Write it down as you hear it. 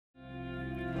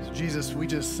Jesus, we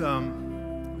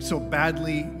so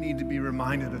badly need to be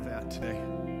reminded of that today.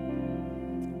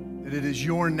 That it is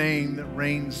your name that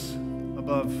reigns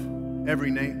above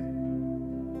every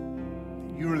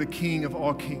name. You are the King of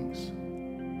all kings.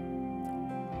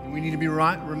 And we need to be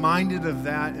reminded of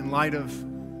that in light of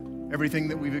everything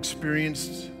that we've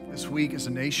experienced this week as a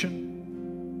nation.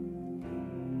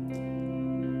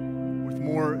 With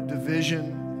more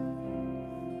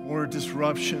division, more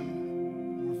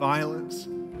disruption, more violence.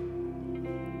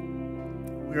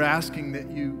 We're asking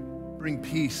that you bring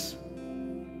peace.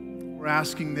 We're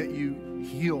asking that you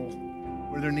heal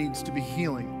where there needs to be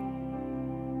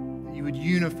healing. That you would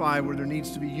unify where there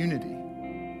needs to be unity.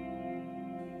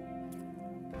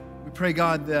 We pray,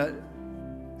 God, that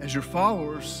as your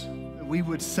followers, that we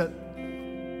would set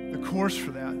the course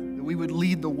for that we would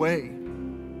lead the way,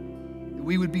 that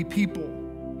we would be people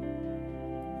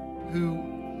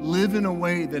who live in a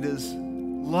way that is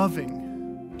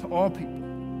loving to all people.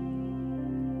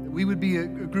 We would be a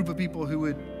group of people who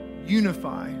would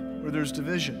unify where there's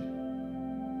division.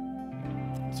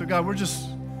 So God, we're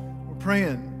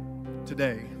praying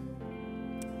today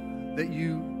that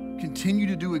you continue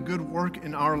to do a good work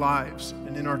in our lives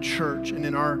and in our church and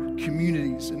in our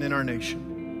communities and in our nation.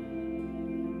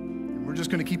 And we're just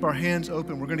going to keep our hands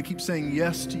open. We're going to keep saying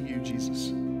yes to you, Jesus,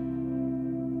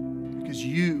 because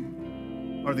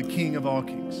you are the King of all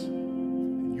kings.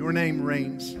 And your name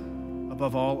reigns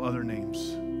above all other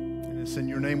names. It's in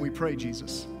your name we pray,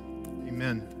 Jesus.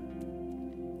 Amen.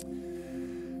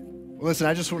 Well, listen,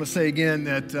 I just want to say again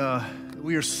that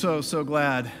we are so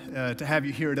glad to have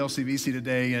you here at LCBC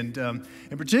today, and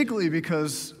particularly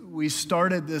because we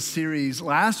started this series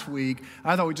last week.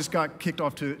 I thought we just got kicked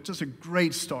off to just a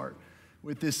great start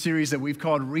with this series that we've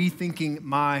called Rethinking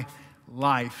My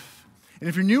Life. And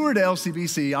if you're newer to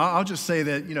LCBC, I'll just say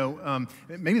that,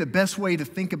 maybe the best way to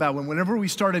think about whenever we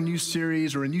start a new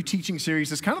series or a new teaching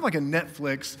series, it's kind of like a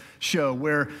Netflix show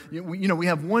where, we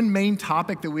have one main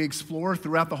topic that we explore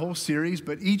throughout the whole series,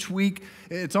 but each week,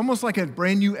 it's almost like a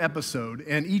brand new episode,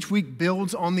 and each week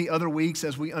builds on the other weeks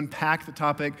as we unpack the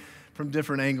topic from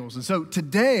different angles. And so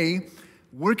today,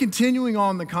 we're continuing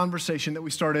on the conversation that we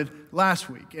started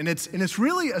last week, and it's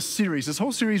really a series. This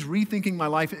whole series, Rethinking My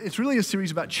Life, it's really a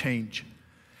series about change.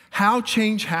 How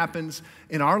change happens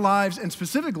in our lives, and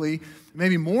specifically,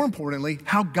 maybe more importantly,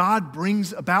 how God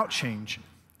brings about change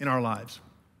in our lives.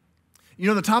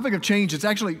 The topic of change is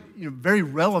actually very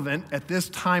relevant at this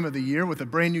time of the year with a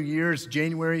brand new year. It's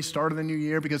January, start of the new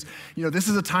year, because this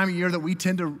is a time of year that we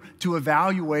tend to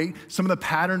evaluate some of the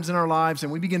patterns in our lives,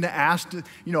 and we begin to ask,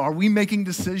 are we making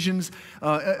decisions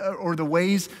or the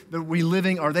ways that we're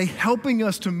living, are they helping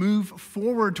us to move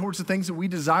forward towards the things that we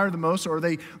desire the most, or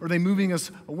are they moving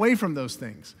us away from those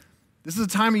things? This is a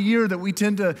time of year that we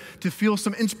tend to feel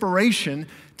some inspiration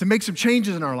to make some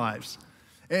changes in our lives.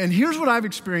 And here's what I've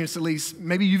experienced, at least,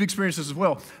 maybe you've experienced this as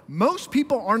well. Most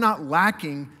people are not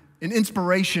lacking in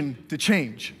inspiration to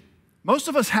change. Most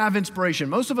of us have inspiration.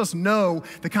 Most of us know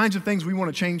the kinds of things we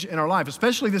want to change in our life,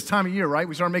 especially this time of year, right?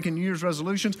 We start making New Year's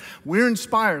resolutions. We're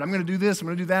inspired. I'm going to do this. I'm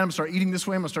going to do that. I'm going to start eating this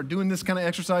way. I'm going to start doing this kind of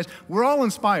exercise. We're all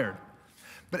inspired.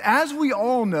 But as we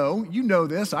all know, you know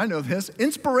this, I know this,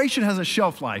 inspiration has a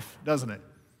shelf life, doesn't it?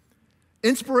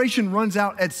 Inspiration runs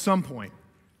out at some point.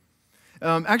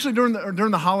 Actually, during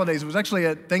the holidays, it was actually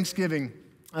at Thanksgiving.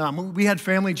 We had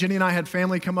family, Jenny and I had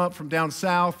family come up from down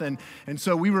south, and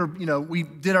so we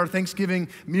did our Thanksgiving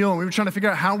meal, and we were trying to figure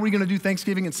out how we're going to do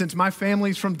Thanksgiving. And since my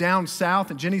family's from down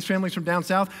south and Jenny's family's from down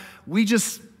south, we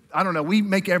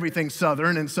make everything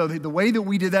Southern. And so the way that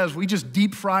we did that is we just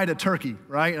deep fried a turkey,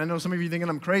 right? And I know some of you are thinking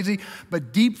I'm crazy,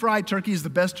 but deep fried turkey is the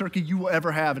best turkey you will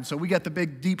ever have. And so we got the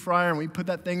big deep fryer and we put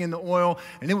that thing in the oil,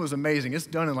 and it was amazing. It's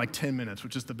done in like 10 minutes,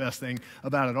 which is the best thing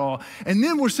about it all. And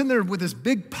then we're sitting there with this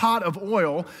big pot of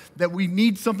oil that we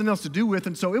need something else to do with.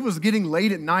 And so it was getting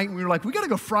late at night, and we were like, we got to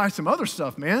go fry some other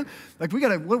stuff, man. Like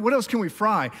what else can we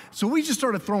fry? So we just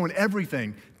started throwing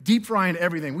everything. Deep frying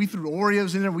everything. We threw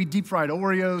Oreos in there. We deep fried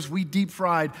Oreos. We deep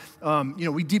fried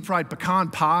pecan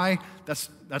pie.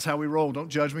 That's how we roll. Don't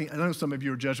judge me. I know some of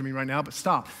you are judging me right now, but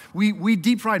stop. We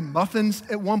deep fried muffins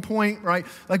at one point, right?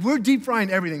 Like we're deep frying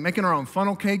everything, making our own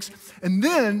funnel cakes. And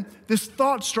then this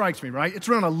thought strikes me, right? It's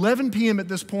around 11 p.m. at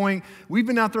this point. We've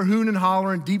been out there hooting and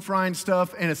hollering, deep frying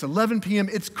stuff, and it's 11 p.m.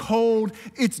 It's cold.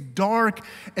 It's dark.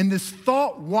 And this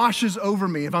thought washes over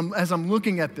me as I'm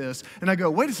looking at this, and I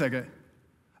go, wait a second.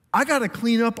 I got to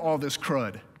clean up all this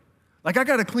crud. Like I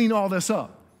got to clean all this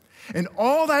up. And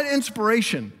all that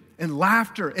inspiration and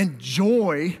laughter and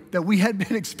joy that we had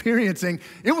been experiencing,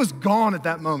 it was gone at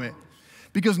that moment.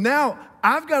 Because now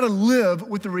I've got to live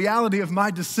with the reality of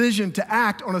my decision to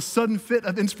act on a sudden fit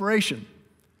of inspiration.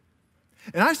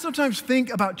 And I sometimes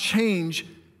think about change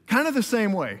kind of the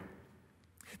same way.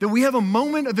 That we have a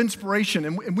moment of inspiration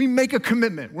and we make a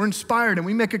commitment. We're inspired and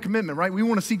we make a commitment, right? We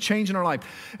want to see change in our life.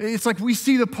 It's like we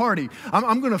see the party.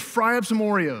 I'm going to fry up some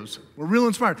Oreos. We're real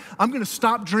inspired. I'm going to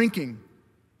stop drinking.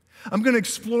 I'm going to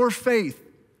explore faith.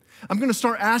 I'm going to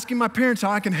start asking my parents how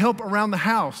I can help around the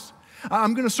house.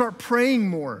 I'm going to start praying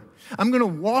more. I'm going to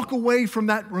walk away from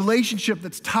that relationship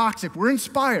that's toxic. We're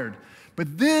inspired.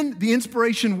 But then the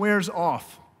inspiration wears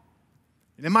off.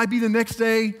 And it might be the next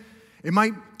day. It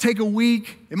might take a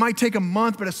week, it might take a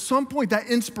month, but at some point that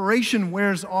inspiration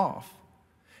wears off.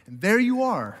 And there you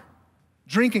are,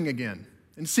 drinking again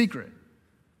in secret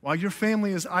while your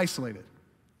family is isolated.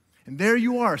 And there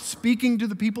you are, speaking to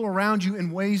the people around you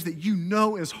in ways that you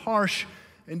know is harsh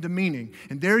and demeaning.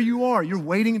 And there you are, you're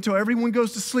waiting until everyone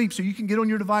goes to sleep so you can get on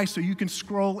your device so you can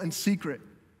scroll in secret.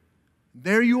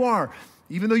 There you are.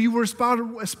 Even though you were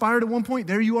aspired at one point,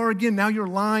 there you are again. Now you're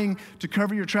lying to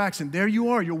cover your tracks. And there you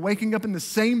are. You're waking up in the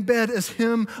same bed as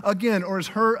him again or as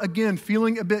her again,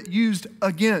 feeling a bit used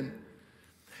again.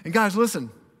 And guys, listen,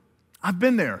 I've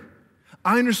been there.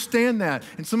 I understand that.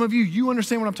 And some of you, you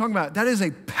understand what I'm talking about. That is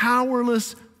a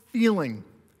powerless feeling.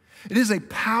 It is a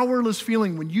powerless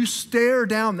feeling when you stare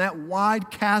down that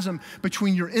wide chasm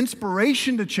between your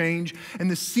inspiration to change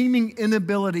and the seeming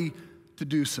inability to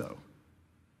do so.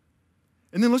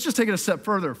 And then let's just take it a step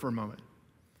further for a moment.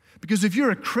 Because if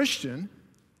you're a Christian,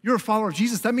 you're a follower of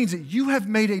Jesus, that means that you have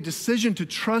made a decision to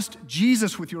trust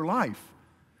Jesus with your life,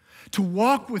 to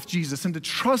walk with Jesus and to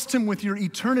trust him with your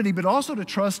eternity, but also to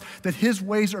trust that his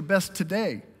ways are best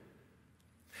today.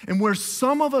 And where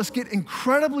some of us get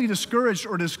incredibly discouraged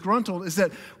or disgruntled is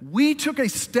that we took a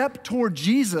step toward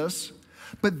Jesus,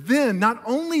 but then not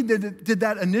only did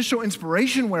that initial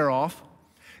inspiration wear off,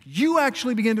 you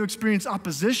actually began to experience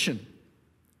opposition.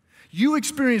 You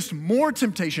experienced more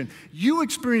temptation. You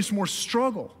experienced more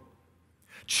struggle.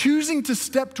 Choosing to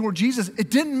step toward Jesus,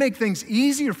 it didn't make things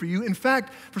easier for you. In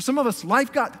fact, for some of us,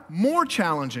 life got more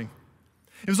challenging.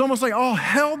 It was almost like all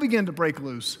hell began to break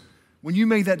loose when you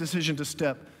made that decision to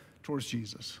step towards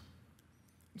Jesus.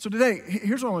 So today,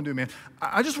 here's what I want to do, man.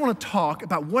 I just want to talk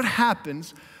about what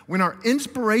happens when our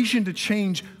inspiration to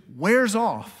change wears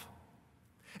off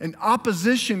and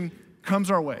opposition comes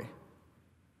our way.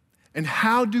 And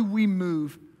how do we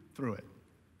move through it?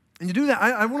 And to do that,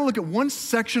 I want to look at one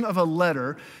section of a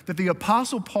letter that the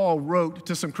Apostle Paul wrote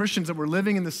to some Christians that were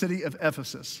living in the city of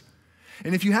Ephesus.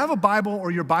 And if you have a Bible or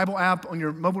your Bible app on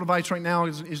your mobile device right now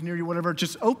is near you, whatever,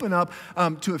 just open up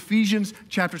to Ephesians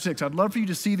chapter 6. I'd love for you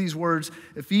to see these words.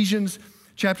 Ephesians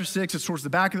chapter 6, it's towards the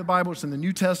back of the Bible. It's in the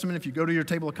New Testament. If you go to your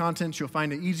table of contents, you'll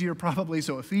find it easier probably.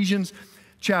 So Ephesians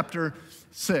chapter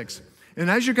 6. And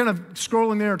as you're kind of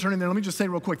scrolling there or turning there, let me just say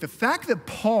real quick, the fact that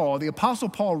Paul, the Apostle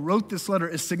Paul, wrote this letter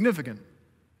is significant.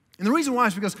 And the reason why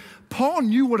is because Paul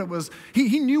knew what it was,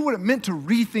 he knew what it meant to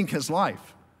rethink his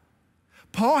life.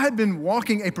 Paul had been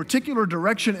walking a particular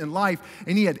direction in life,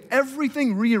 and he had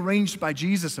everything rearranged by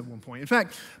Jesus at one point. In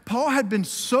fact, Paul had been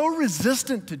so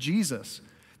resistant to Jesus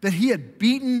that he had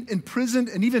beaten, imprisoned,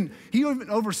 and he even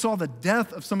oversaw the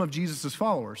death of some of Jesus'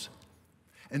 followers.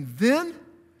 And then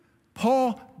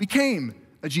Paul became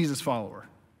a Jesus follower.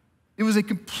 It was a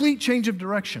complete change of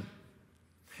direction.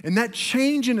 And that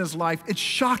change in his life, it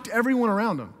shocked everyone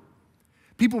around him.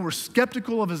 People were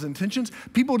skeptical of his intentions.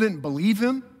 People didn't believe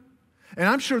him. And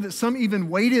I'm sure that some even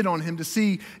waited on him to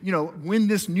see, when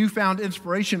this newfound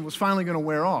inspiration was finally going to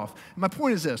wear off. And my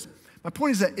point is this. My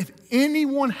point is that if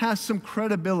anyone has some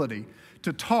credibility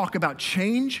to talk about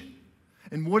change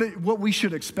and what we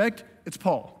should expect, it's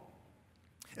Paul.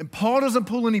 And Paul doesn't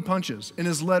pull any punches in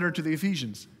his letter to the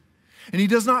Ephesians. And he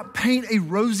does not paint a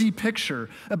rosy picture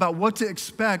about what to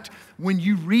expect when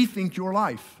you rethink your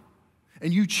life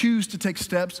and you choose to take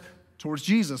steps towards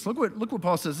Jesus. Look what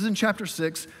Paul says. This is in chapter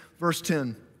 6, verse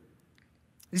 10.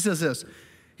 He says this.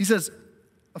 He says,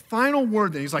 a final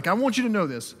word then. He's like, I want you to know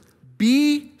this.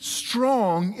 Be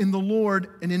strong in the Lord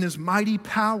and in his mighty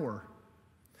power.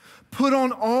 Put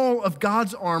on all of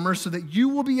God's armor so that you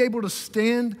will be able to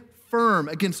stand firm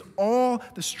against all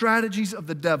the strategies of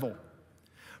the devil.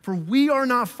 For we are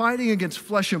not fighting against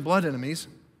flesh and blood enemies,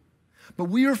 but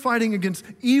we are fighting against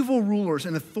evil rulers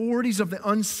and authorities of the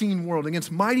unseen world, against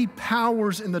mighty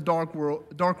powers in the dark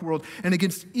world, and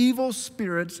against evil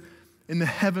spirits in the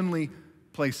heavenly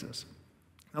places.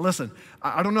 Now listen,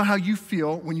 I don't know how you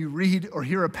feel when you read or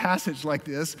hear a passage like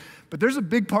this, but there's a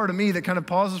big part of me that kind of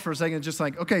pauses for a second and just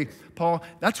like, okay, Paul,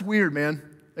 that's weird, man.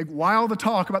 Like, why all the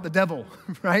talk about the devil,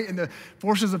 right? And the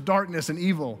forces of darkness and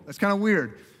evil? That's kind of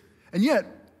weird. And yet,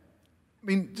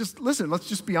 just listen, let's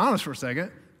just be honest for a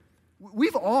second.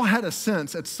 We've all had a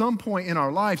sense at some point in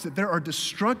our lives that there are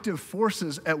destructive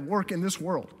forces at work in this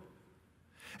world.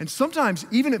 And sometimes,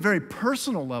 even at very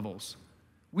personal levels,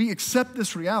 we accept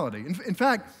this reality. In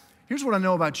fact, here's what I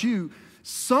know about you.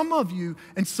 Some of you,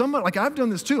 and like I've done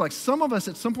this too, like some of us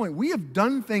at some point, we have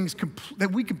done things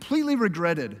that we completely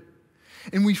regretted.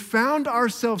 And we found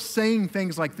ourselves saying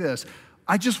things like this: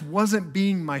 I just wasn't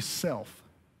being myself.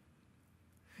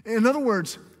 In other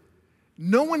words,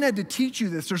 no one had to teach you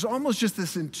this. There's almost just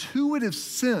this intuitive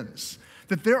sense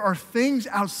that there are things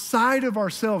outside of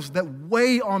ourselves that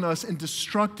weigh on us in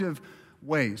destructive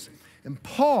ways. And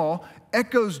Paul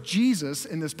echoes Jesus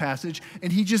in this passage,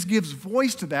 and he just gives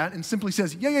voice to that and simply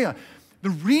says, yeah. The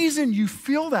reason you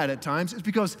feel that at times is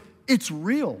because it's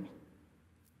real.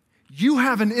 You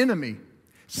have an enemy,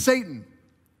 Satan,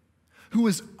 who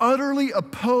is utterly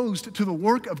opposed to the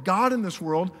work of God in this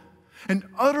world and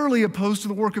utterly opposed to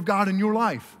the work of God in your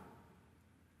life.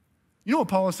 You know what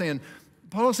Paul is saying?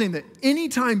 Paul is saying that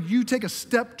anytime you take a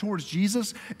step towards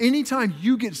Jesus, anytime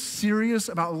you get serious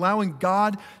about allowing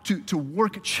God to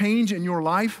work change in your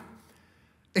life,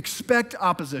 expect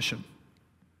opposition.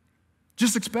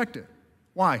 Just expect it.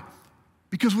 Why?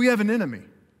 Because we have an enemy.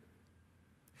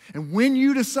 And when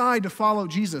you decide to follow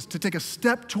Jesus, to take a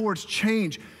step towards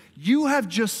change, you have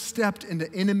just stepped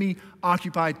into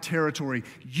enemy-occupied territory.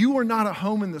 You are not at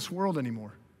home in this world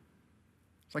anymore.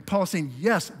 It's like Paul is saying,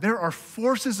 yes, there are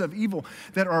forces of evil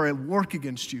that are at work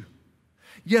against you.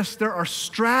 Yes, there are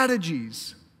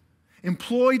strategies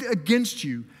employed against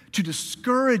you to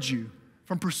discourage you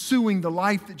from pursuing the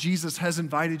life that Jesus has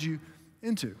invited you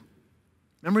into.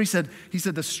 Remember, he said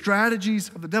the strategies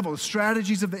of the devil, the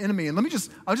strategies of the enemy. And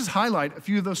I'll just highlight a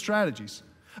few of those strategies.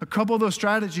 A couple of those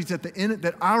strategies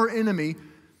that our enemy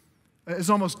is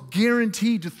almost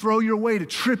guaranteed to throw your way, to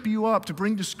trip you up, to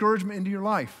bring discouragement into your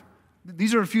life.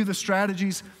 These are a few of the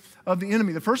strategies of the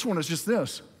enemy. The first one is just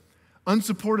this: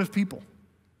 unsupportive people.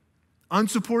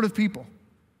 Unsupportive people.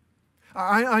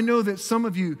 I know that some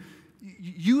of you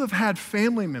have had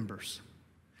family members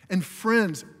and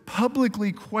friends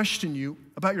publicly question you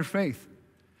about your faith,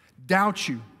 doubt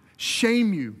you,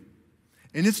 shame you,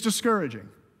 and it's discouraging.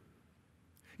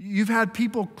 You've had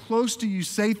people close to you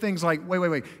say things like,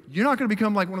 wait, you're not going to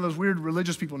become like one of those weird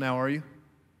religious people now, are you?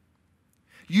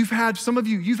 You've had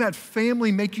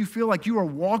family make you feel like you are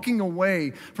walking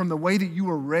away from the way that you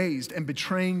were raised and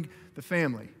betraying the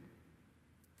family.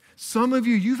 Some of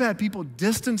you've had people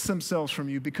distance themselves from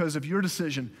you because of your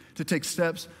decision to take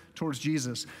steps towards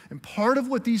Jesus. And part of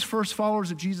what these first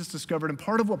followers of Jesus discovered, and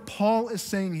part of what Paul is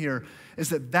saying here, is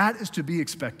that is to be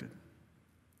expected.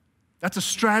 That's a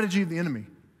strategy of the enemy,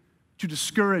 to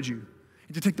discourage you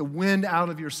and to take the wind out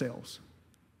of your sails.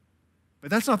 But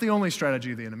that's not the only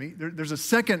strategy of the enemy. There's a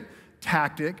second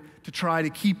tactic to try to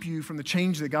keep you from the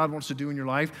change that God wants to do in your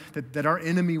life that our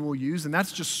enemy will use, and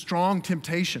that's just strong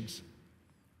temptations.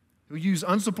 He'll use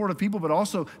unsupportive people, but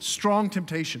also strong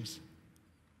temptations.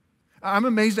 I'm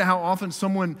amazed at how often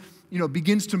someone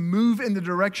begins to move in the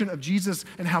direction of Jesus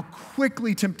and how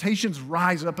quickly temptations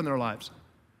rise up in their lives.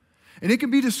 And it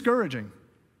can be discouraging.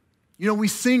 We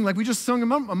sing, like we just sung a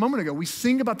moment ago, we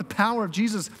sing about the power of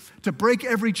Jesus to break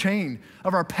every chain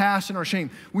of our past and our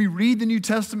shame. We read the New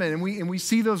Testament and we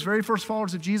see those very first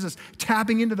followers of Jesus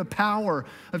tapping into the power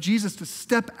of Jesus to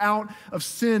step out of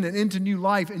sin and into new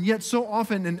life. And yet so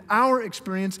often in our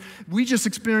experience, we just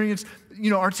experience,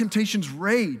 our temptations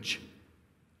rage.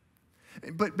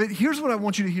 But here's what I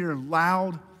want you to hear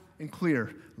loud and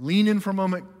clear. Lean in for a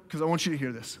moment because I want you to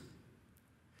hear this.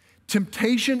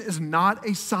 Temptation is not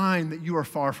a sign that you are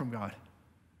far from God.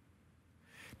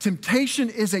 Temptation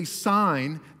is a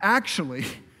sign, actually,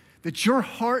 that your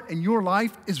heart and your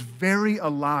life is very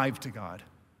alive to God.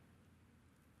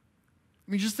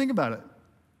 Just think about it.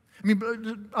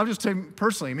 I'll just tell you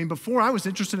personally, before I was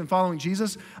interested in following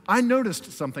Jesus, I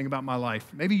noticed something about my life.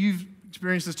 Maybe you've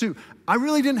experienced this too. I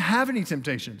really didn't have any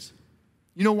temptations.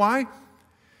 You know why?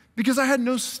 Because I had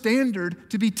no standard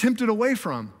to be tempted away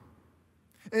from.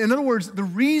 In other words, the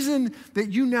reason that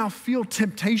you now feel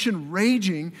temptation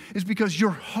raging is because your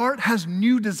heart has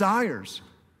new desires.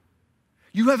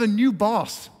 You have a new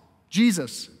boss,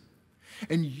 Jesus.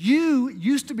 And you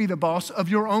used to be the boss of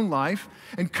your own life,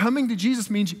 and coming to Jesus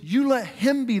means you let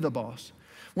him be the boss.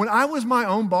 When I was my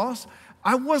own boss,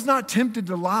 I was not tempted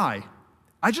to lie.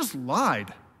 I just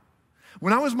lied.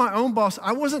 When I was my own boss,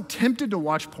 I wasn't tempted to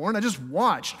watch porn. I just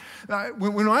watched.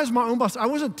 When I was my own boss, I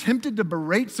wasn't tempted to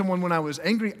berate someone when I was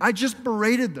angry. I just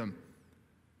berated them.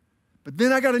 But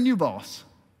then I got a new boss.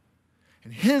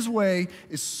 And his way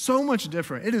is so much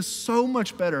different. It is so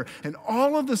much better. And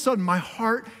all of a sudden, my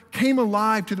heart came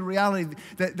alive to the reality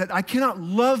that I cannot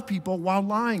love people while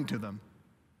lying to them.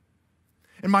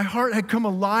 And my heart had come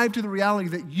alive to the reality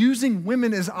that using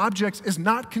women as objects is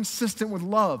not consistent with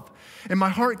love. And my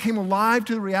heart came alive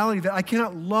to the reality that I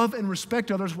cannot love and respect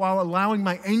others while allowing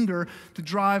my anger to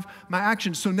drive my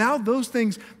actions. So now those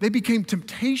things, they became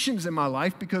temptations in my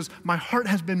life because my heart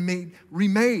has been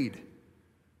remade.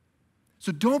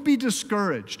 So don't be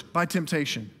discouraged by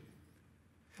temptation.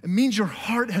 It means your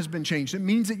heart has been changed. It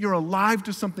means that you're alive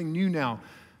to something new now.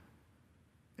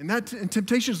 And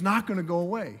temptation is not going to go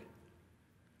away.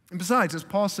 And besides, as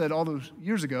Paul said all those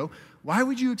years ago, why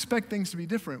would you expect things to be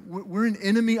different? We're in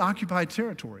enemy-occupied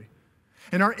territory.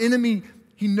 And our enemy,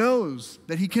 he knows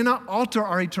that he cannot alter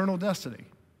our eternal destiny.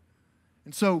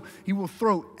 And so he will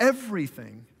throw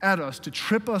everything at us to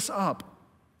trip us up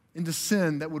into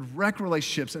sin that would wreck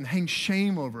relationships and hang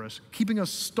shame over us, keeping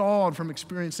us stalled from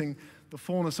experiencing the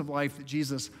fullness of life that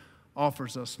Jesus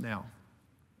offers us now.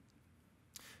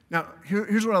 Now,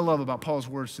 here's what I love about Paul's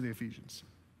words to the Ephesians.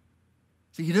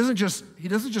 See, he doesn't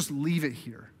just leave it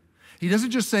here. He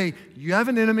doesn't just say, you have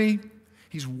an enemy,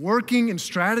 he's working and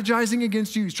strategizing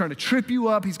against you, he's trying to trip you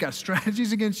up, he's got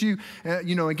strategies against you,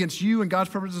 against you and God's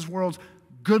purposes in this world.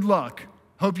 Good luck.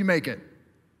 Hope you make it.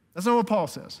 That's not what Paul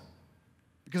says,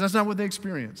 because that's not what they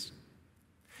experienced.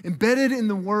 Embedded in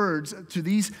the words to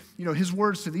these, his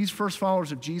words to these first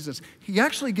followers of Jesus, he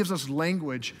actually gives us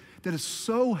language that is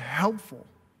so helpful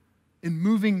in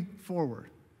moving forward.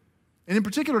 And in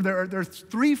particular, there are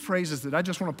three phrases that I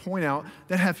just want to point out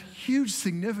that have huge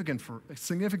significance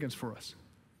for us.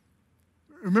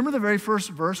 Remember the very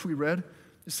first verse we read?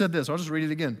 It said this. I'll just read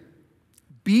it again.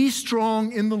 Be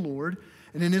strong in the Lord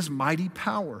and in his mighty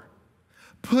power.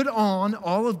 Put on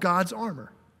all of God's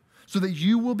armor so that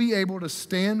you will be able to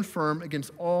stand firm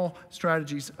against all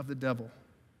strategies of the devil.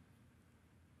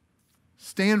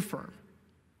 Stand firm.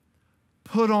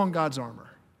 Put on God's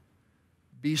armor.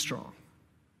 Be strong.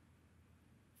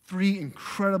 Three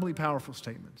incredibly powerful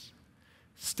statements.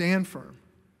 Stand firm.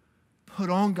 Put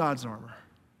on God's armor.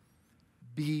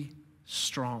 Be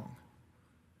strong.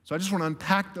 So I just want to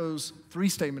unpack those three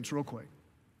statements real quick.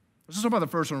 Let's just talk about the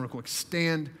first one real quick.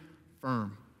 Stand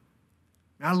firm.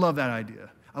 I love that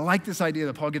idea. I like this idea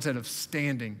that Paul gets out of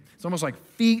standing. It's almost like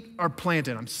feet are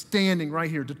planted. I'm standing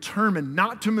right here, determined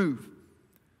not to move.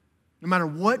 No matter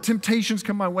what temptations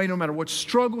come my way, no matter what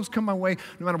struggles come my way,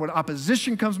 no matter what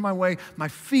opposition comes my way, my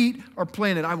feet are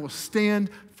planted. I will stand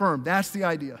firm. That's the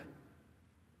idea.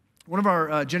 One of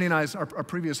our, Jenny and I's, our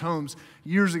previous homes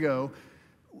years ago,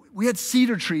 we had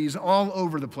cedar trees all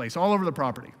over the place, all over the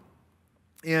property.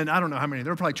 And I don't know how many.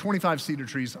 There were probably 25 cedar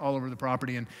trees all over the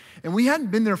property. And we hadn't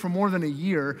been there for more than a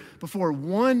year before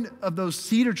one of those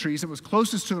cedar trees that was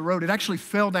closest to the road, it actually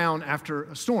fell down after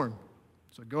a storm.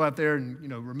 So go out there and,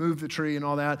 remove the tree and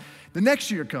all that. The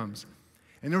next year comes,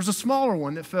 and there was a smaller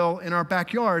one that fell in our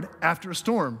backyard after a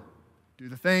storm. Do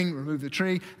the thing, remove the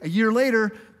tree. A year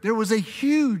later, there was a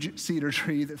huge cedar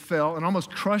tree that fell and almost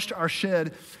crushed our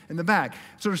shed in the back.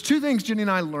 So there's two things Jenny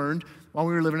and I learned while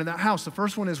we were living in that house. The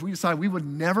first one is we decided we would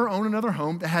never own another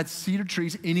home that had cedar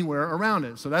trees anywhere around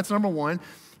it. So that's number one.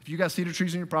 If you got cedar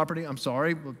trees in your property, I'm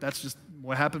sorry, but that's just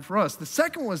what happened for us. The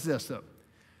second was this, though.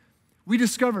 We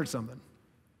discovered something.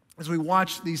 As we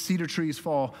watched these cedar trees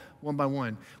fall one by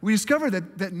one, we discovered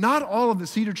that not all of the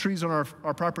cedar trees on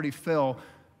our property fell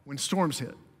when storms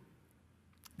hit.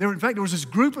 In fact, there was this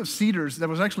group of cedars that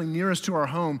was actually nearest to our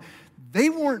home. They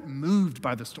weren't moved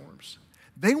by the storms.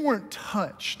 They weren't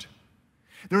touched.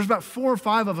 There was about 4 or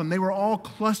 5 of them. They were all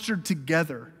clustered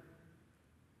together.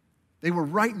 They were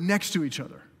right next to each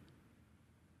other.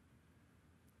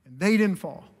 And they didn't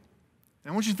fall.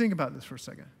 Now, I want you to think about this for a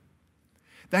second.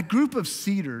 That group of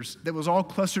cedars that was all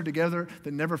clustered together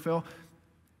that never fell,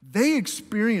 those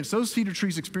cedar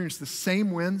trees experienced the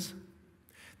same winds,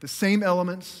 the same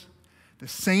elements, the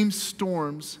same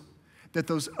storms that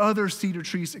those other cedar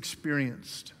trees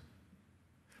experienced.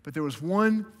 But there was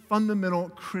one fundamental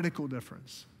critical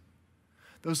difference.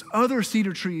 Those other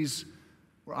cedar trees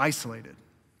were isolated.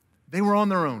 They were on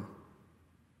their own.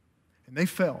 And they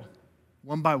fell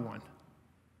one by one.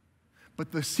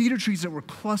 But the cedar trees that were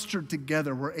clustered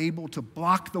together were able to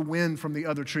block the wind from the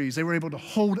other trees. They were able to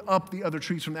hold up the other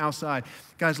trees from the outside.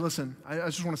 Guys, listen, I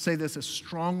just want to say this as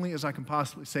strongly as I can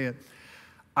possibly say it.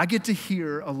 I get to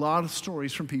hear a lot of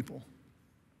stories from people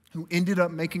who ended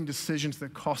up making decisions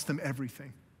that cost them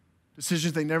everything,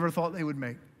 decisions they never thought they would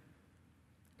make.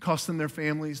 cost them their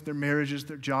families, their marriages,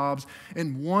 their jobs.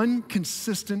 And one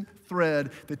consistent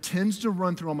thread that tends to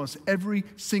run through almost every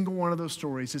single one of those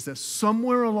stories is that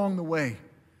somewhere along the way,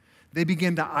 they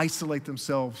begin to isolate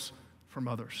themselves from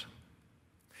others.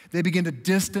 They begin to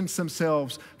distance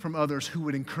themselves from others who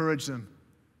would encourage them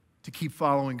to keep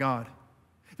following God.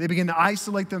 They begin to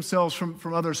isolate themselves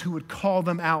from others who would call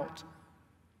them out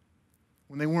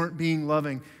when they weren't being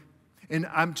loving. And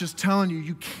I'm just telling you,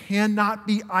 you cannot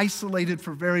be isolated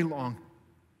for very long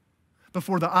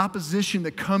before the opposition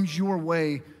that comes your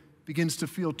way begins to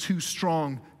feel too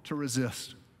strong to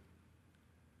resist.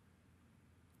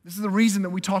 This is the reason that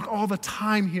we talk all the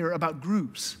time here about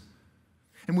groups.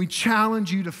 And we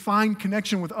challenge you to find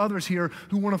connection with others here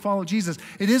who want to follow Jesus.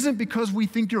 It isn't because we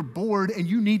think you're bored and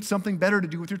you need something better to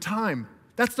do with your time.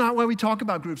 That's not why we talk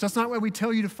about groups. That's not why we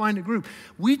tell you to find a group.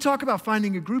 We talk about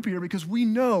finding a group here because we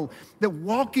know that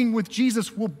walking with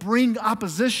Jesus will bring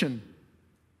opposition.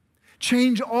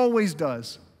 Change always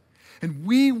does. And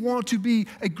we want to be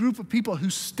a group of people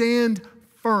who stand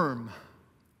firm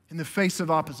in the face of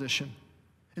opposition,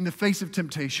 in the face of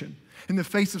temptation, in the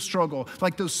face of struggle,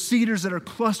 like those cedars that are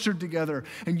clustered together.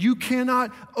 And you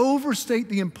cannot overstate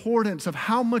the importance of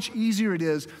how much easier it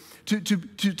is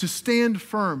to stand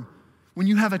firm when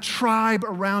you have a tribe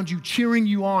around you cheering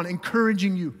you on,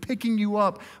 encouraging you, picking you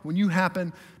up when you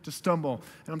happen to stumble.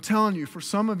 And I'm telling you, for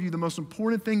some of you, the most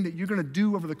important thing that you're going to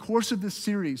do over the course of this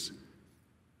series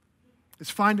is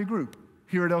find a group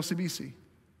here at LCBC,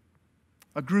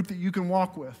 a group that you can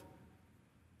walk with,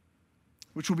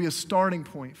 which will be a starting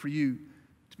point for you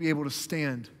to be able to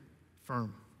stand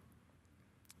firm.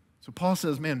 So Paul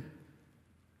says, man,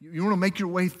 you want to make your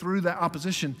way through that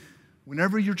opposition.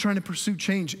 Whenever you're trying to pursue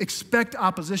change, expect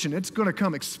opposition. It's going to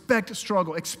come. Expect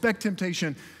struggle. Expect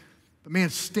temptation. But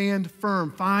man, stand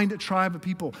firm. Find a tribe of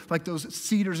people like those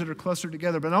cedars that are clustered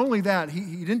together. But not only that,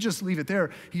 he didn't just leave it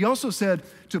there. He also said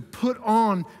to put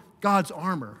on God's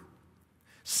armor.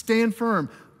 Stand firm,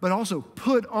 but also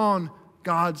put on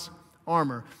God's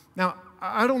armor. Now,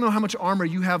 I don't know how much armor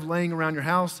you have laying around your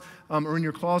house or in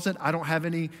your closet. I don't have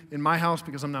any in my house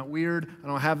because I'm not weird. I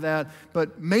don't have that.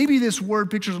 But maybe this word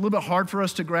picture is a little bit hard for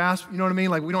us to grasp. You know what I mean?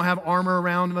 Like we don't have armor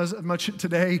around as much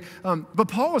today. But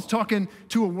Paul was talking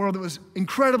to a world that was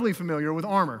incredibly familiar with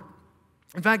armor.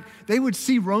 In fact, they would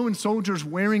see Roman soldiers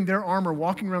wearing their armor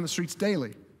walking around the streets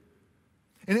daily.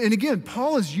 And again,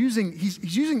 Paul is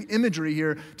he's using imagery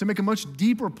here to make a much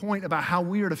deeper point about how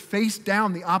we are to face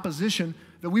down the opposition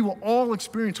that we will all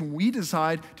experience when we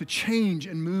decide to change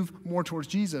and move more towards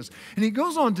Jesus. And he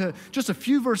goes on to just a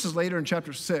few verses later in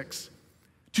chapter 6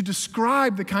 to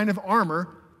describe the kind of armor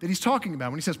that he's talking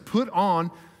about when he says, put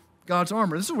on God's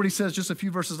armor. This is what he says just a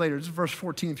few verses later. This is verse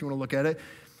 14 if you want to look at it.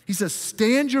 He says,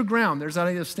 stand your ground. There's that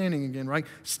idea of standing again, right?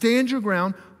 Stand your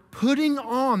ground, putting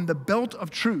on the belt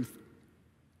of truth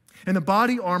and the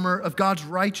body armor of God's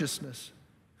righteousness.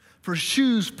 For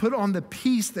shoes, put on the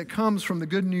peace that comes from the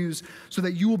good news so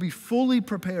that you will be fully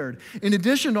prepared. In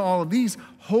addition to all of these,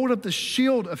 hold up the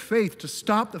shield of faith to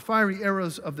stop the fiery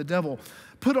arrows of the devil.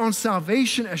 Put on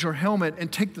salvation as your helmet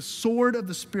and take the sword of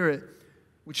the Spirit,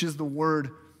 which is the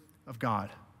word of God.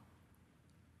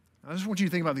 I just want you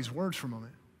to think about these words for a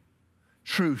moment.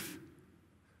 Truth,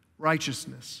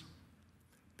 righteousness,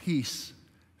 peace,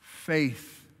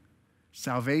 faith,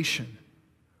 salvation,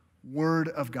 word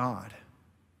of God.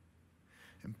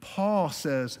 And Paul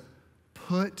says,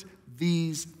 put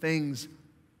these things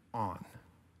on.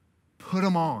 Put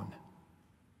them on.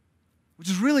 Which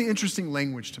is really interesting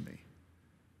language to me.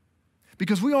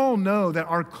 Because we all know that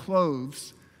our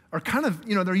clothes are kind of,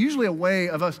 they're usually a way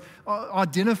of us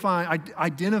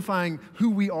identifying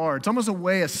who we are. It's almost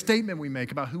a statement we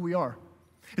make about who we are.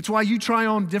 It's why you try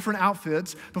on different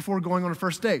outfits before going on a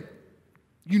first date.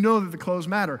 You know that the clothes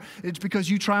matter. It's because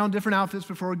you try on different outfits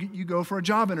before you go for a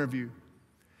job interview.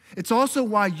 It's also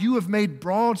why you have made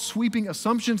broad, sweeping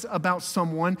assumptions about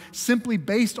someone simply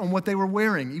based on what they were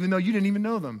wearing, even though you didn't even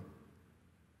know them.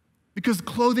 Because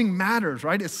clothing matters,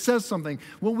 right? It says something.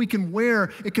 What we can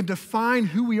wear, it can define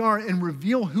who we are and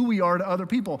reveal who we are to other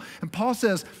people. And Paul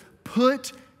says,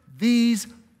 put these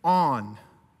on.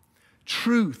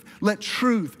 Truth. Let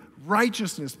truth,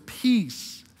 righteousness,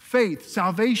 peace, faith,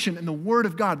 salvation, and the word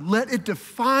of God, let it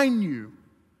define you.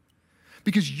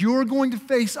 Because you're going to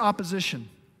face opposition.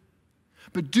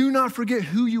 But do not forget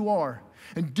who you are,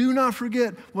 and do not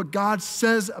forget what God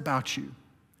says about you.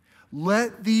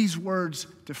 Let these words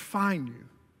define you.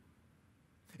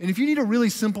 And if you need a really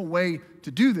simple way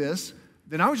to do this,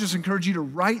 then I would just encourage you to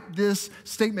write this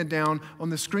statement down on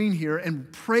the screen here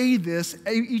and pray this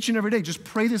each and every day. Just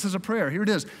pray this as a prayer. Here it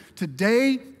is.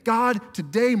 Today, God,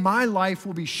 today my life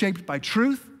will be shaped by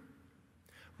truth,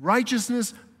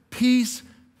 righteousness, peace,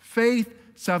 faith,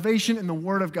 salvation, and the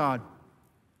Word of God.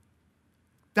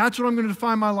 That's what I'm going to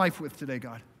define my life with today,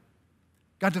 God.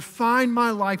 God, define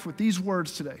my life with these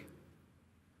words today.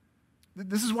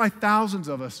 This is why thousands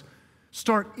of us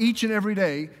start each and every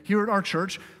day here at our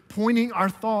church pointing our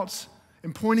thoughts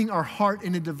and pointing our heart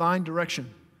in a divine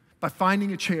direction by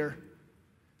finding a chair,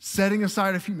 setting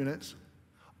aside a few minutes,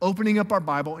 opening up our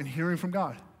Bible, and hearing from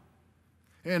God.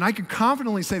 And I can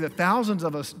confidently say that thousands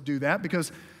of us do that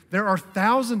because there are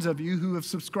thousands of you who have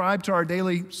subscribed to our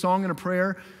daily song and a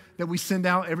prayer that we send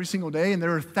out every single day, and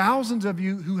there are thousands of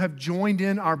you who have joined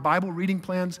in our Bible reading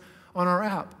plans on our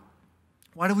app.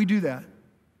 Why do we do that?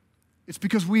 It's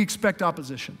because we expect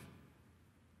opposition.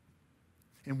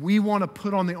 And we want to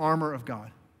put on the armor of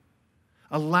God,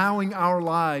 allowing our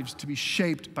lives to be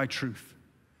shaped by truth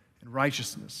and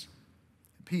righteousness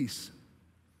and peace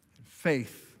and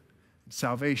faith and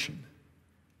salvation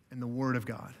and the Word of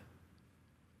God.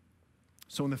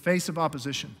 So in the face of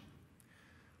opposition,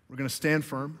 we're going to stand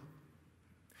firm.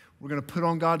 We're going to put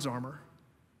on God's armor.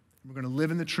 We're going to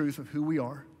live in the truth of who we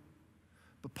are.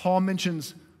 But Paul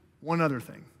mentions one other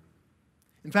thing.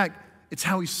 In fact, it's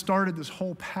how he started this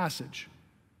whole passage,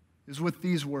 is with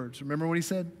these words. Remember what he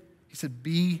said? He said,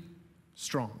 be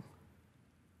strong.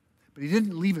 But he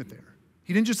didn't leave it there.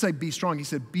 He didn't just say be strong. He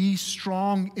said, be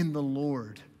strong in the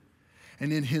Lord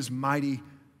and in his mighty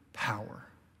power.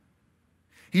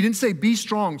 He didn't say be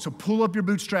strong, so pull up your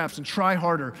bootstraps and try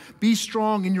harder. Be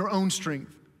strong in your own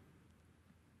strength.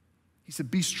 He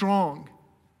said, be strong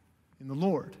in the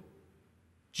Lord,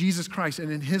 Jesus Christ,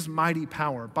 and in his mighty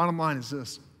power. Bottom line is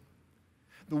this.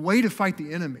 The way to fight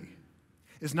the enemy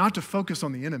is not to focus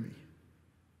on the enemy.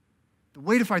 The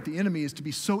way to fight the enemy is to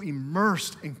be so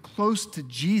immersed and close to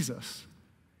Jesus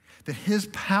that his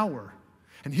power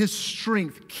and his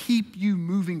strength keep you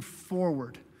moving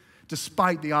forward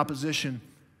despite the opposition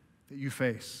that you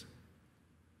face.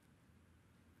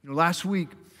 Last week,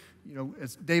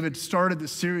 as David started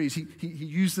this series, he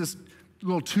used this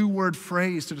little two-word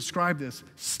phrase to describe this: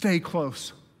 stay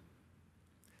close.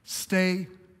 Stay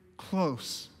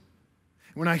close.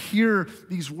 When I hear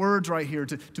these words right here,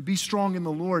 to be strong in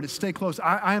the Lord, to stay close,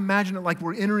 I imagine it like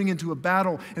we're entering into a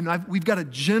battle, and we've got a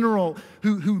general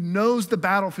who knows the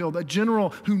battlefield, a general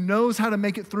who knows how to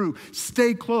make it through.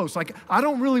 Stay close. Like, I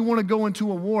don't really want to go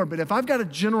into a war, but if I've got a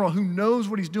general who knows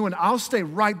what he's doing, I'll stay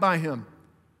right by him.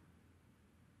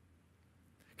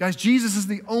 Guys, Jesus is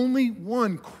the only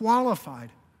one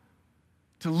qualified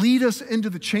to lead us into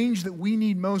the change that we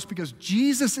need most, because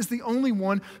Jesus is the only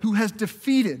one who has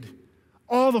defeated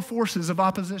all the forces of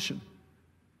opposition.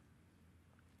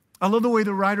 I love the way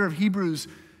the writer of Hebrews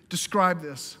described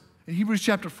this. In Hebrews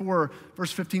chapter 4,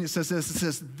 verse 15, it says this. It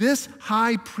says, this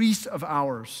high priest of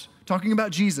ours, talking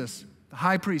about Jesus, the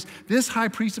high priest, this high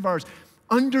priest of ours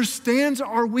understands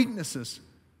our weaknesses,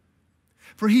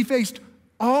 for he faced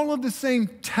all of the same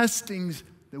testings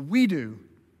that we do,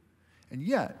 and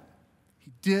yet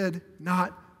he did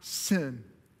not sin.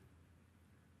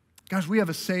 Guys, we have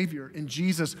a Savior in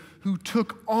Jesus who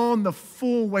took on the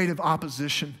full weight of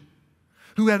opposition,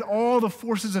 who had all the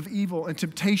forces of evil and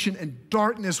temptation and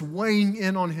darkness weighing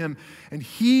in on him, and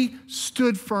he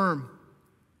stood firm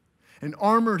and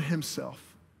armored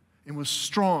himself and was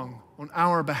strong on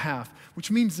our behalf, which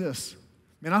means this.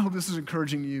 Man, I hope this is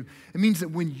encouraging you. It means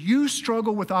that when you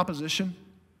struggle with opposition,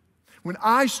 when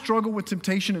I struggle with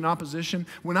temptation and opposition,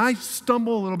 when I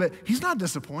stumble a little bit, he's not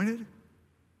disappointed.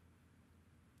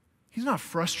 He's not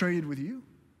frustrated with you.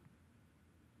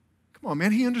 Come on,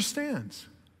 man, he understands.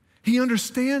 He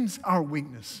understands our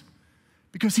weakness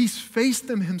because he's faced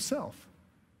them himself.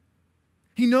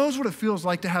 He knows what it feels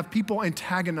like to have people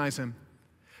antagonize him,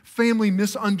 family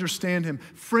misunderstand him,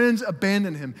 friends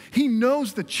abandon him. He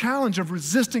knows the challenge of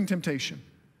resisting temptation.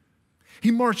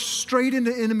 He marched straight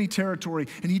into enemy territory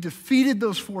and he defeated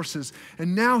those forces.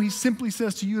 And now he simply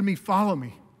says to you and me, follow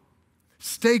me.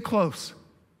 Stay close.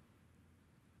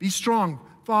 Be strong,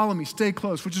 follow me, stay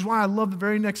close, which is why I love the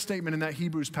very next statement in that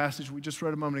Hebrews passage we just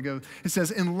read a moment ago. It says,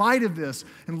 in light of this,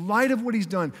 in light of what he's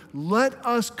done, let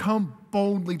us come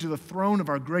boldly to the throne of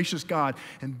our gracious God,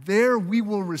 and there we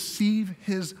will receive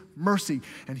his mercy,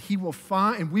 and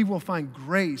we will find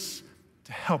grace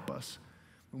to help us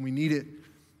when we need it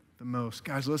the most.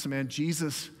 Guys, listen, man,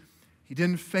 Jesus, he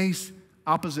didn't face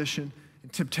opposition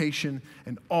and temptation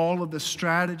and all of the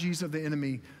strategies of the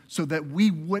enemy so that we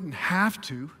wouldn't have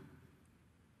to.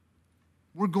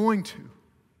 We're going to.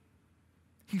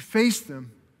 He faced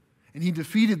them and he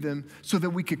defeated them so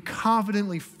that we could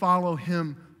confidently follow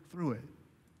him through it.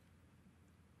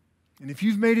 And if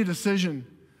you've made a decision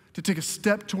to take a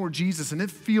step toward Jesus, and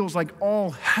it feels like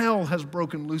all hell has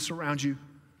broken loose around you.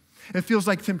 It feels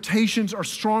like temptations are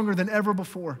stronger than ever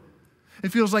before. It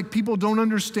feels like people don't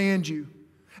understand you,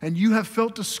 and you have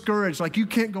felt discouraged, like you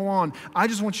can't go on. I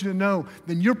just want you to know,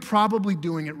 then you're probably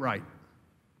doing it right.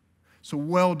 So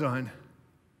well done.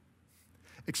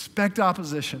 Expect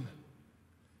opposition,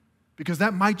 because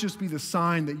that might just be the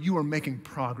sign that you are making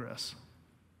progress.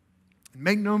 And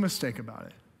make no mistake about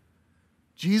it,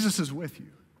 Jesus is with you,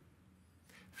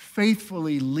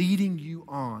 faithfully leading you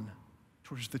on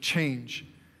towards the change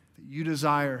that you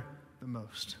desire the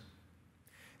most.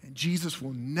 And Jesus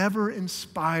will never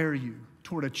inspire you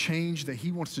toward a change that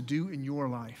he wants to do in your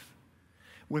life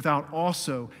without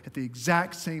also, at the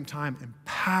exact same time,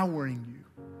 empowering you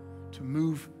to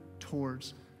move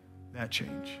towards that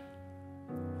change.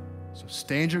 So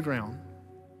stand your ground,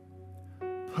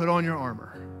 put on your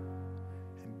armor,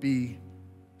 and be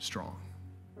strong.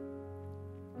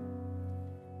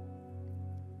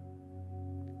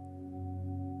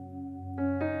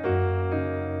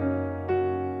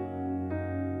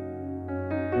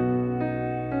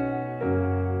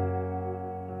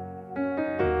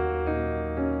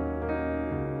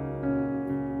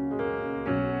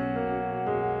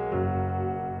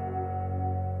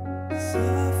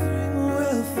 Suffering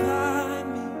will find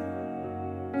me,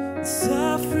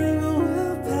 suffering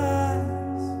will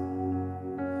pass.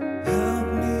 Help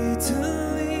me to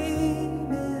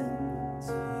lean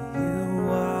into you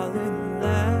while it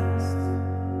lasts.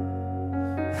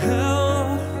 Hell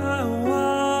or high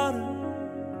water,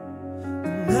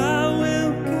 and I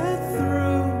will get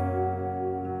through.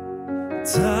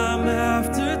 Time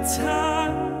after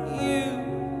time, you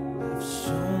have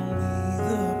shown me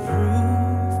the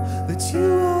proof that you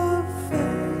are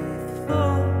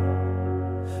faithful.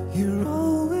 You're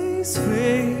always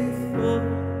faithful.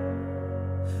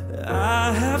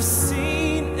 I have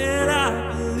seen and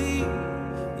I believe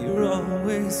you're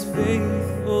always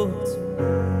faithful to me.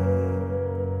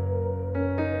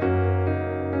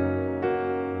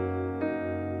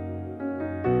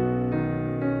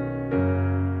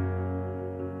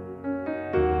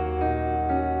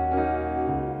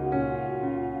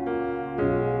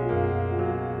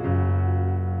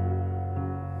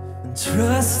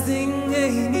 Trusting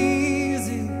ain't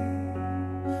easy,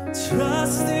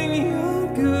 trusting you're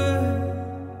good,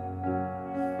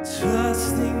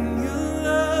 trusting you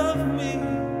love me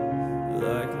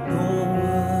like no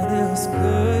one else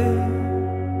could.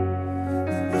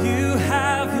 And you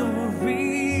have your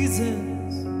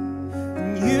reasons,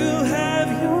 and you have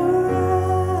your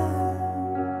right.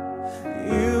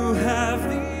 You have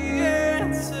the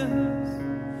answers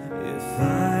if I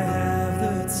have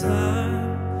the time.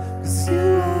 'Cause you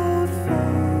are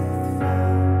faithful,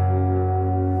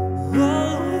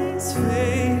 always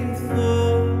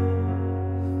faithful.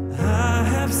 I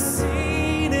have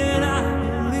seen and I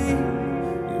believe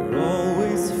you're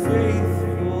always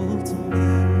faithful to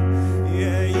me.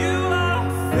 Yeah, you are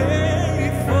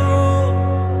faithful,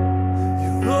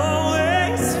 you're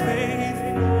always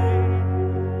faithful.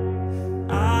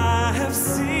 I have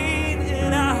seen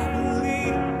and I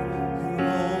believe you're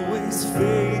always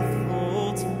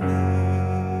faithful to me.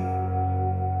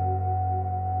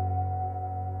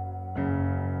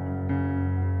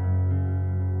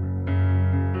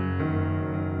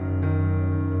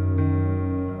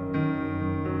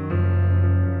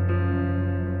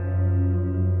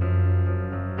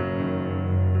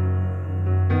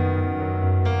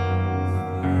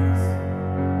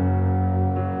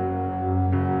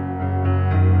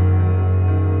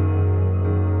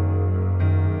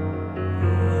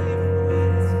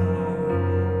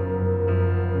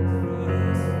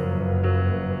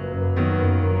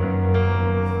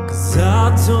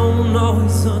 I don't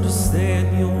always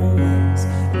understand your ways,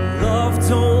 and love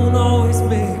don't always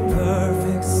make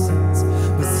perfect sense.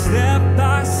 But step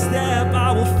by step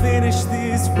I will finish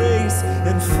this race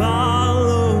and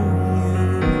follow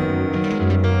you.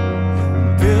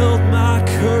 Build my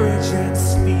courage and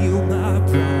steel my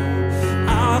pride.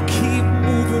 I'll keep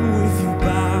moving with you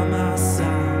by my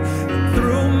side. And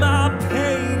through my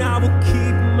pain I will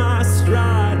keep my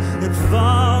stride and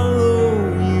follow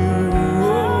you.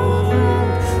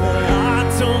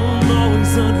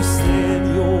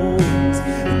 Understand your ways,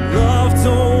 and love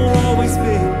don't always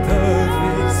make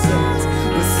perfect sense.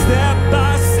 But step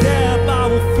by step I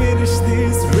will finish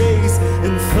this race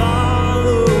and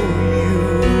follow you.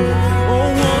 Oh,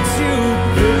 won't you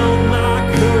build my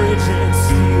courage and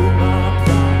steel my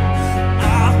pride?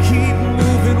 I'll keep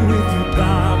moving with you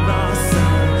by my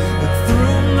side. And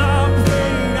through my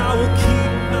pain I will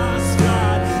keep my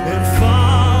stride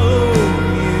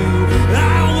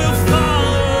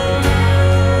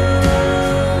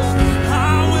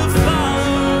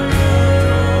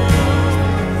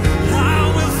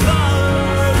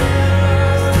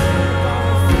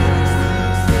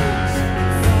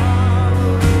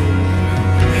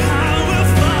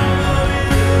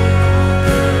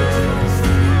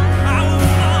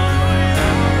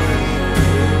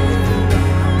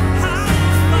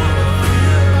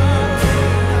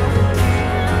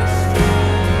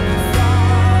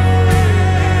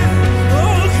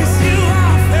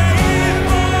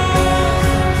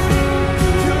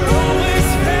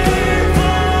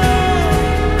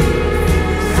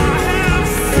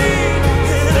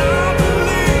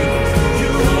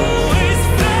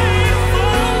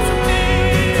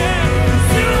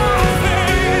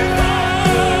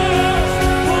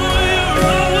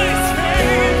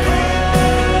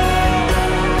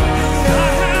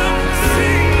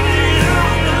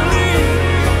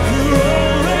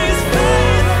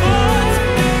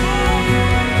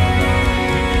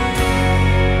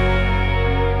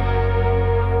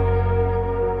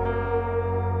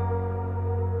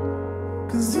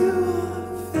 'cause you are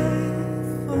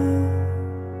faithful,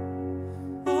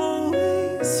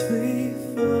 always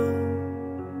faithful.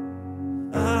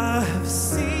 I have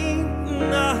seen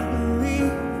and I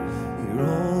believe you're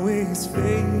always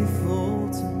faithful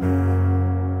to me.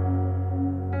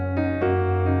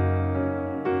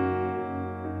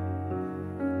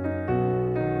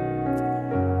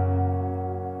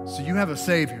 So you have a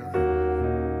Savior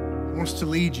who wants to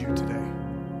lead you today,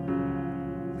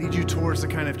 lead you towards the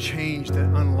kind of change that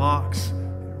unlocks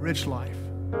a rich life.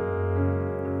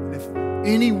 And if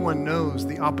anyone knows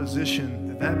the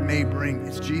opposition that may bring,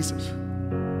 it's Jesus.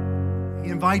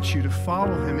 He invites you to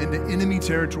follow him into enemy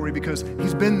territory because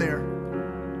he's been there.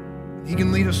 He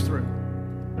can lead us through.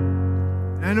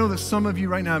 And I know that some of you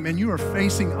right now, man, you are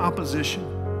facing opposition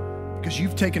because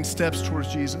you've taken steps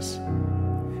towards Jesus.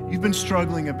 You've been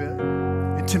struggling a bit,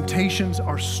 and temptations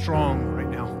are strong right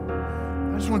now.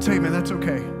 I just want to tell you, man, that's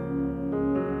okay.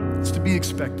 It's to be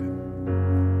expected.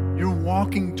 You're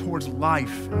walking towards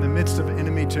life in the midst of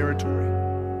enemy territory.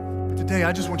 But today,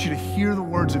 I just want you to hear the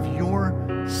words of your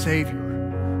Savior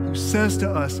who says to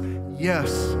us,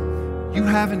 yes, you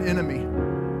have an enemy,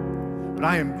 but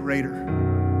I am greater,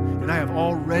 and I have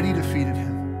already defeated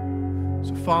him.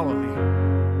 So follow me,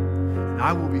 and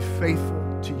I will be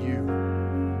faithful to you,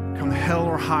 come hell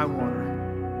or high water.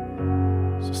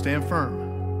 So stand firm,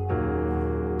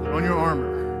 put on your armor,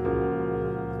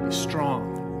 be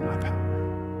strong in my power.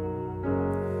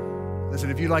 Listen,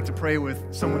 if you'd like to pray with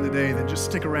someone today, then just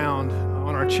stick around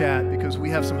on our chat because we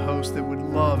have some hosts that would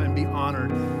love and be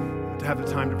honored to have the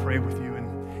time to pray with you.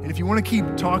 And if you want to keep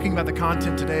talking about the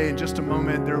content today, in just a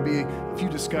moment, there will be a few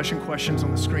discussion questions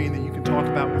on the screen that you can talk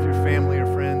about with your family or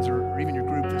friends or even your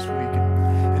group this week.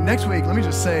 And next week, let me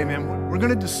just say, man, we're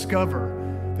going to discover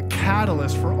the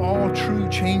catalyst for all true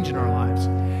change in our lives.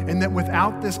 And that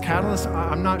without this catalyst,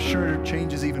 I'm not sure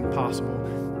change is even possible.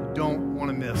 You don't want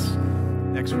to miss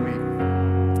next week.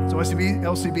 So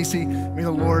LCBC, may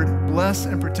the Lord bless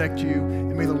and protect you,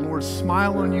 and may the Lord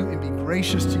smile on you and be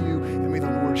gracious to you, and may the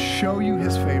Lord show you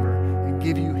his favor and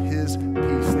give you his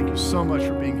peace. Thank you so much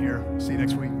for being here. See you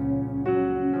next week.